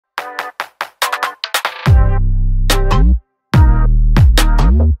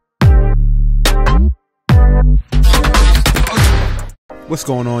What's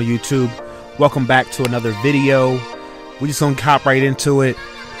going on, YouTube? Welcome back to another video. We're just gonna hop right into it.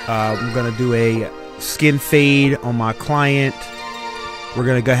 We're gonna do a skin fade on my client. We're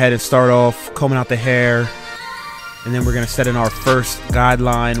gonna go ahead and start off combing out the hair, and then we're gonna set in our first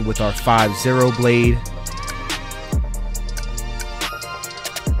guideline with our 5-0 blade.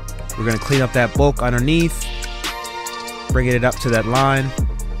 We're gonna clean up that bulk underneath, bringing it up to that line.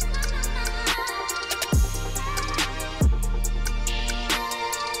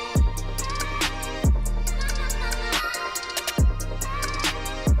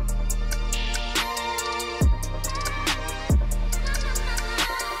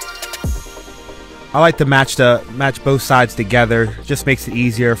 I like to match both sides together. Just makes it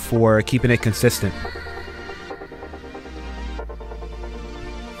easier for keeping it consistent.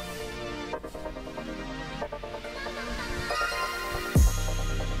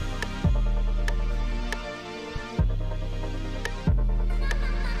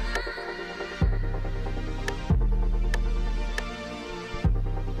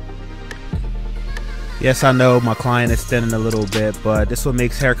 Yes, I know my client is thinning a little bit, but this what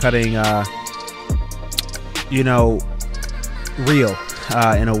makes haircutting you know, real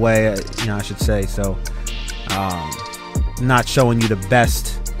in a way, I should say. So not showing you the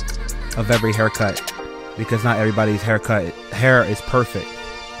best of every haircut, because not everybody's hair is perfect.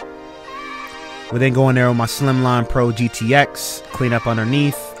 We then go in there with my Slimline Pro GTX, clean up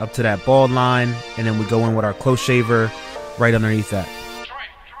underneath up to that bald line, and then we go in with our close shaver right underneath that.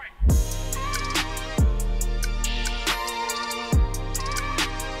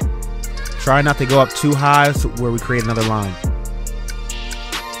 Try not to go up too high where we create another line.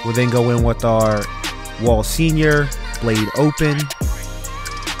 We'll then go in with our wall senior, blade open,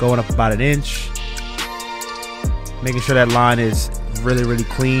 going up about 1 inch, making sure that line is really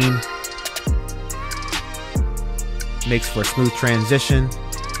clean. Makes for a smooth transition.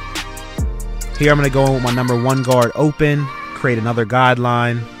 Here I'm going to go in with my number 1 guard open, create another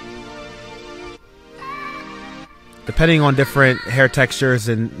guideline. Depending on different hair textures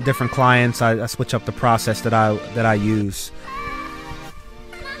and different clients, I switch up the process that I use.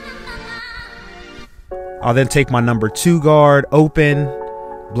 I'll then take my number 2 guard open,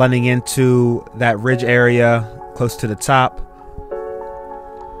 blending into that ridge area close to the top.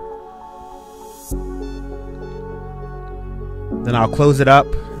 Then I'll close it up,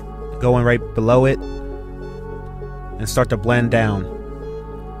 going right below it, and start to blend down.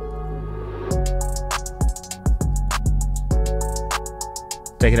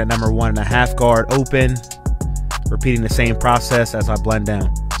 Taking that number 1.5 guard open, repeating the same process as I blend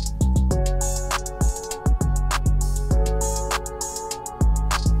down.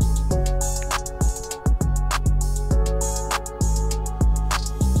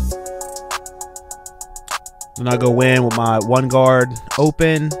 Then I'll go in with my 1 guard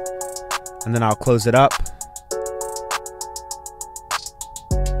open, and then I'll close it up.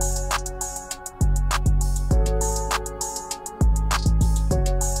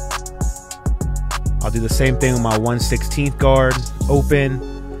 I'll do the same thing with my 1/16 guard open,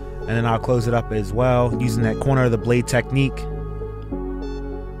 and then I'll close it up as well using that corner of the blade technique.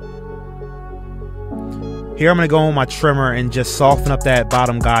 Here I'm going to go in with my trimmer and just soften up that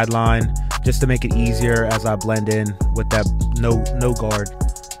bottom guideline just to make it easier as I blend in with that no guard.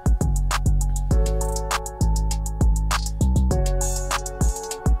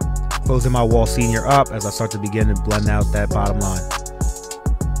 Closing my wall senior up as I start to begin to blend out that bottom line.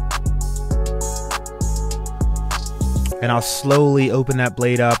 And I'll slowly open that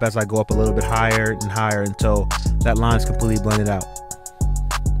blade up as I go up a little bit higher and higher until that line is completely blended out.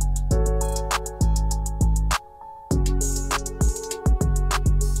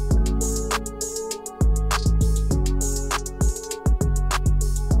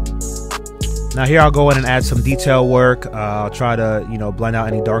 Now here I'll go in and add some detail work. I'll try to blend out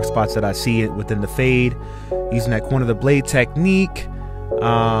any dark spots that I see within the fade using that corner of the blade technique.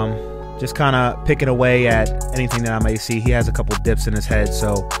 Just kind of picking away at anything that I may see. He has a couple dips in his head,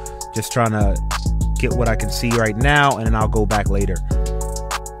 so just trying to get what I can see right now, and then I'll go back later.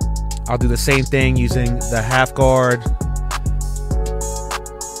 I'll do the same thing using the 1/2 guard.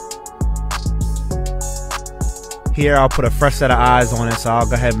 Here I'll put a fresh set of eyes on it, so I'll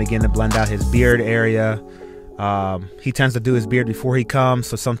go ahead and begin to blend out his beard area. He tends to do his beard before he comes,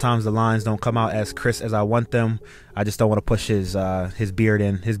 so sometimes the lines don't come out as crisp as I want them. I just don't want to push his beard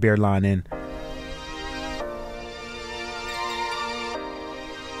line in.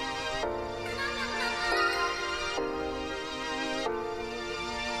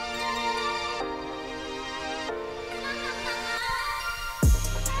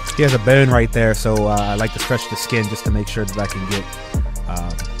 He has a bone right there, so I like to stretch the skin just to make sure that I can get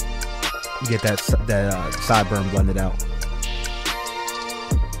get that sideburn blended out.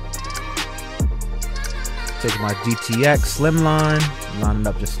 Taking my GTX Slimline, line it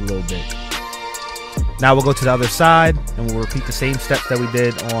up just a little bit. Now we'll go to the other side and we'll repeat the same steps that we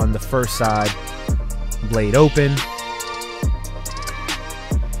did on the first side. Blade open.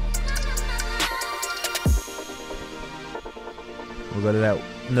 We'll go to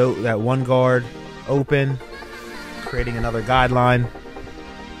that one guard open, creating another guideline.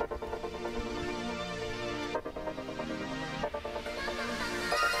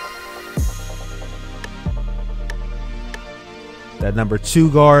 That number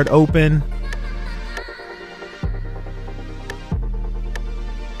 2 guard open.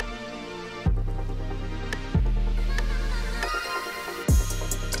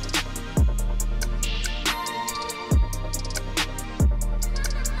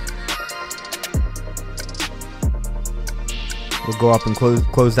 We'll go up and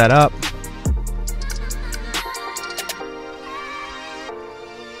close that up.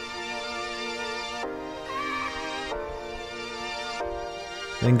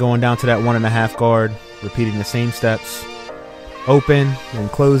 Then going down to that 1.5 guard, repeating the same steps. Open, then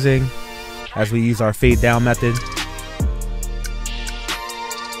closing, as we use our fade down method.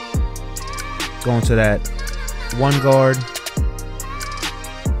 Going to that 1 guard.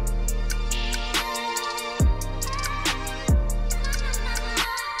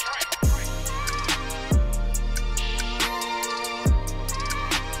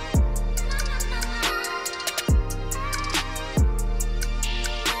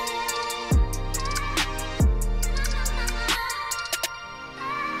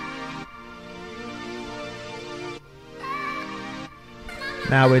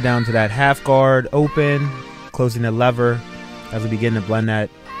 Now we're down to that 1/2 guard open, closing the lever as we begin to blend that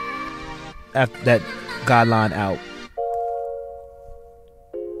guideline out.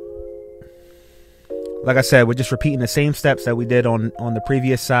 Like I said, we're just repeating the same steps that we did on the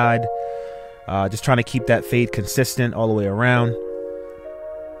previous side. Just trying to keep that fade consistent all the way around.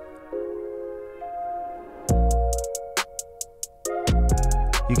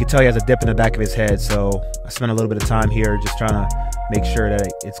 You can tell he has a dip in the back of his head, so I spent a little bit of time here just trying to make sure that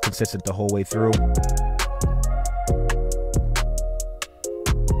it's consistent the whole way through.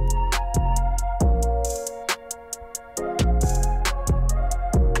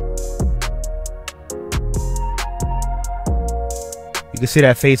 You can see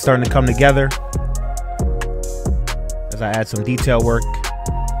that fade starting to come together as I add some detail work.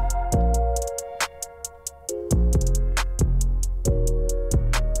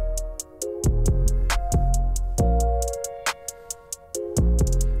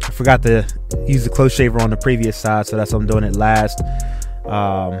 Forgot to use the close shaver on the previous side, so that's why I'm doing it last.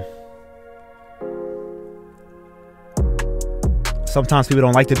 Sometimes people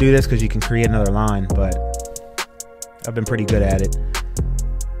don't like to do this because you can create another line, but I've been pretty good at it.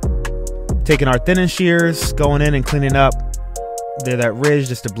 Taking our thinning shears, going in and cleaning up that ridge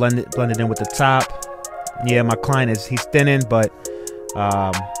just to blend it in with the top. Yeah, my client he's thinning, but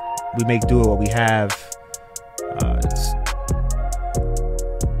we make do with what we have.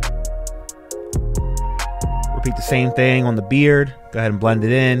 Repeat the same thing on the beard. Go ahead and blend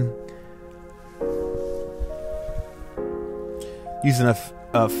it in. Using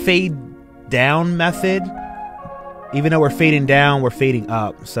a fade down method. Even though we're fading down, we're fading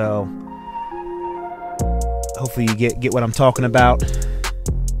up. So hopefully you get what I'm talking about.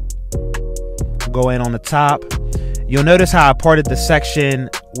 Go in on the top. You'll notice how I parted the section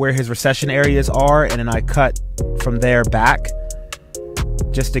where his recession areas are, and then I cut from there back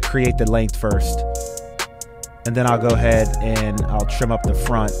just to create the length first. And then I'll go ahead and I'll trim up the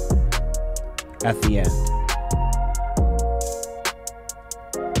front at the end.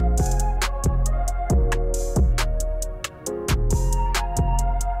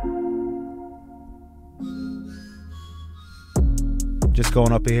 Just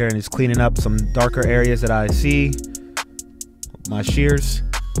going up here and just cleaning up some darker areas that I see with my shears.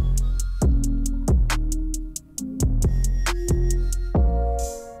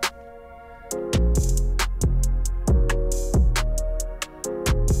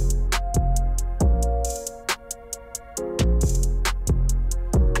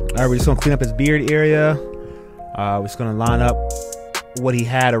 Alright, we're just going to clean up his beard area. We're just going to line up what he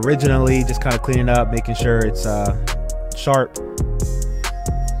had originally, just kind of cleaning up, making sure it's sharp.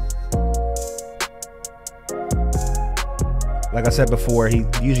 Like I said before, he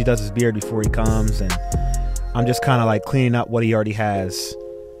usually does his beard before he comes, and I'm just kind of like cleaning up what he already has.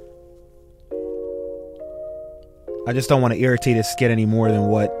 I just don't want to irritate his skin any more than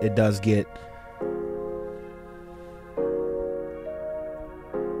what it does get.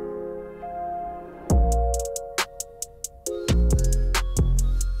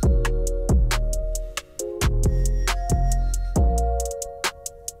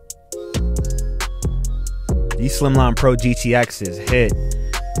 These Slimline Pro GTXs hit.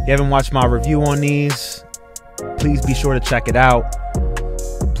 If you haven't watched my review on these, please be sure to check it out.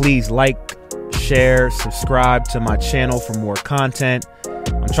 Please like, share, subscribe to my channel for more content.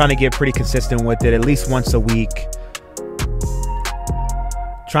 I'm trying to get pretty consistent with it, at least once a week.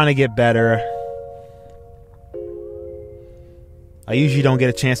 Trying to get better. I usually don't get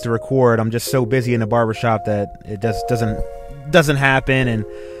a chance to record. I'm just so busy in the barbershop that it just doesn't happen, and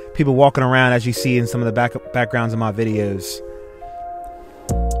people walking around, as you see in some of the backgrounds of my videos.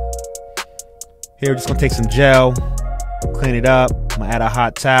 Here, we're just gonna take some gel, clean it up. I'm gonna add a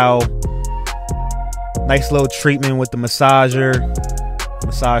hot towel. Nice little treatment with the massager.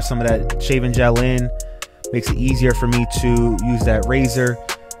 Massage some of that shaving gel in. Makes it easier for me to use that razor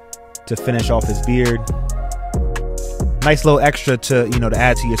to finish off his beard. Nice little extra to, to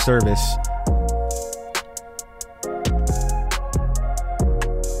add to your service.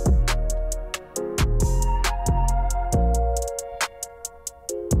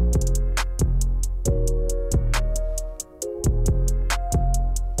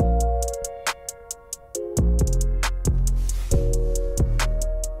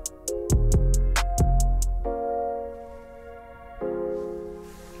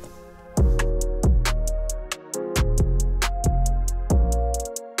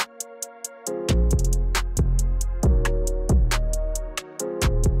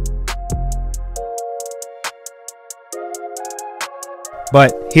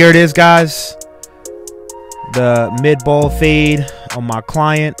 But here it is, guys. The mid-bowl fade on my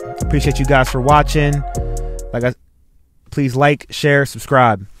client. Appreciate you guys for watching. Please like, share,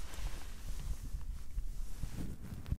 subscribe.